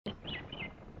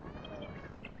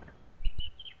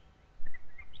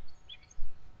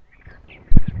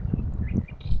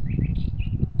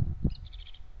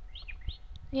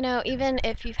You know, even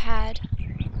if you've had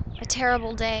a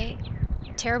terrible day,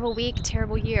 terrible week,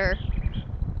 terrible year,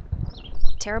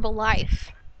 terrible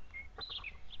life,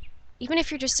 even if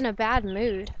you're just in a bad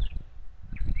mood,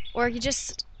 or you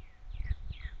just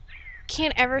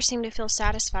can't ever seem to feel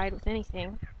satisfied with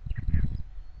anything,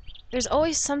 there's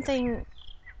always something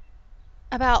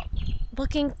about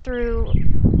looking through,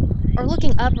 or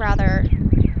looking up rather,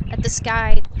 at the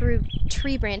sky through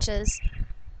tree branches,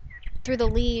 through the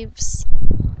leaves,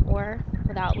 or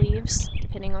without leaves,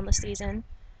 depending on the season.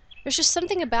 There's just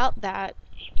something about that,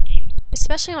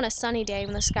 especially on a sunny day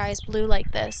when the sky is blue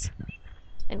like this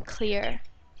and clear.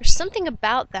 There's something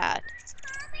about that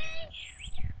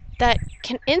that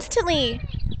can instantly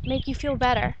make you feel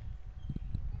better.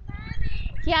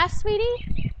 Yeah, sweetie?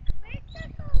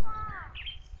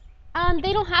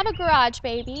 They don't have a garage,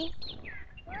 baby.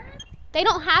 They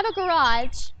don't have a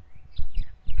garage.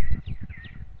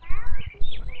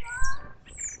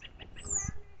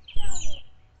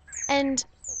 And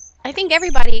I think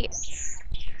everybody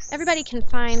can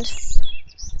find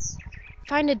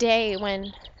a day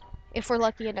when, if we're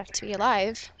lucky enough to be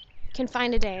alive, can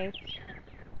find a day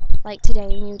like today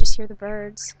and you just hear the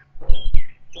birds.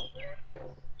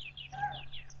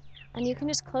 And you can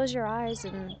just close your eyes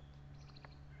and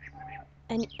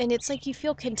it's like you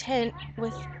feel content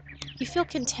with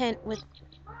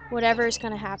whatever is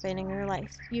going to happen in your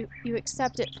life. You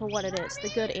accept it for what it is, the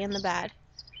good and the bad.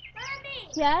 Mommy,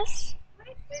 Yes?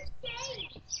 where's the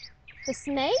shade? The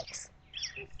snakes?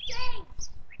 The shade.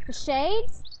 The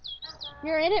shades?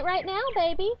 You're in it right now,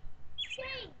 baby.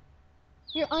 Shade.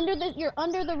 You're under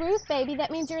the roof, baby.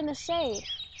 That means you're in the shade.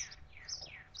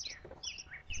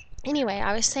 Anyway,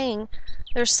 I was saying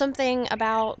there's something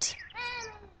about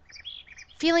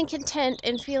feeling content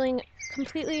and feeling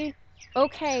completely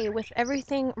okay with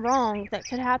everything wrong that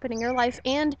could happen in your life,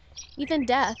 and even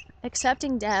death,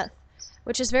 accepting death,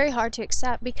 which is very hard to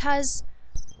accept because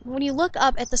when you look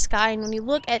up at the sky and when you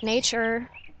look at nature,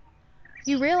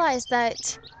 you realize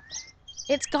that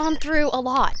it's gone through a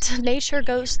lot. Nature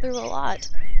goes through a lot.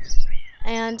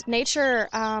 And nature,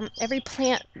 every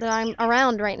plant that I'm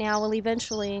around right now will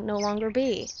eventually no longer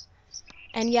be.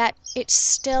 And yet it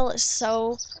still is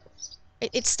so,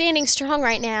 it's standing strong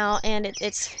right now, and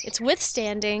it's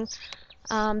withstanding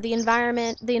the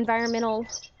environmental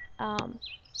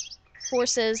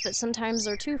forces that sometimes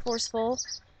are too forceful.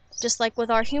 Just like with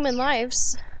our human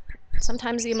lives,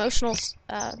 sometimes the emotional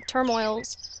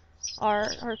turmoils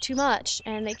are too much,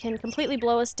 and they can completely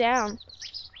blow us down.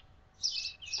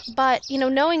 But, you know,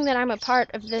 knowing that I'm a part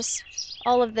of this,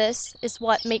 all of this, is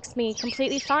what makes me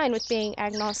completely fine with being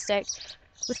agnostic.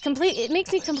 It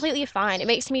makes me completely fine. It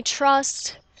makes me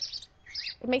trust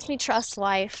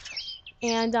life.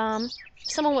 And if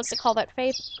someone wants to call that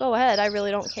faith, go ahead. I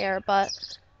really don't care. But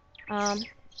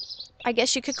I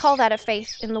guess you could call that a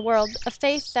faith in the world. A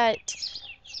faith that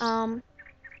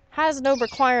has no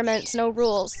requirements, no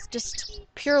rules, just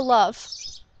pure love.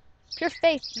 Pure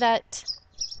faith that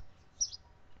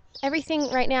everything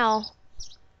right now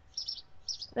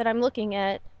that I'm looking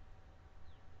at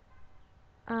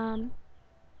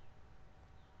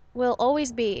will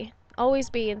always be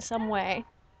in some way.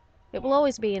 It will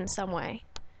always be in some way.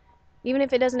 Even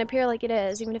if it doesn't appear like it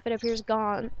is, even if it appears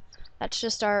gone, that's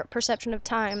just our perception of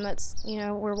time. That's, you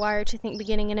know, we're wired to think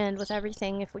beginning and end with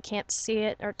everything if we can't see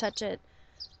it or touch it.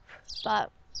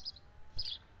 But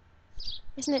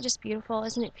isn't it just beautiful?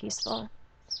 Isn't it peaceful?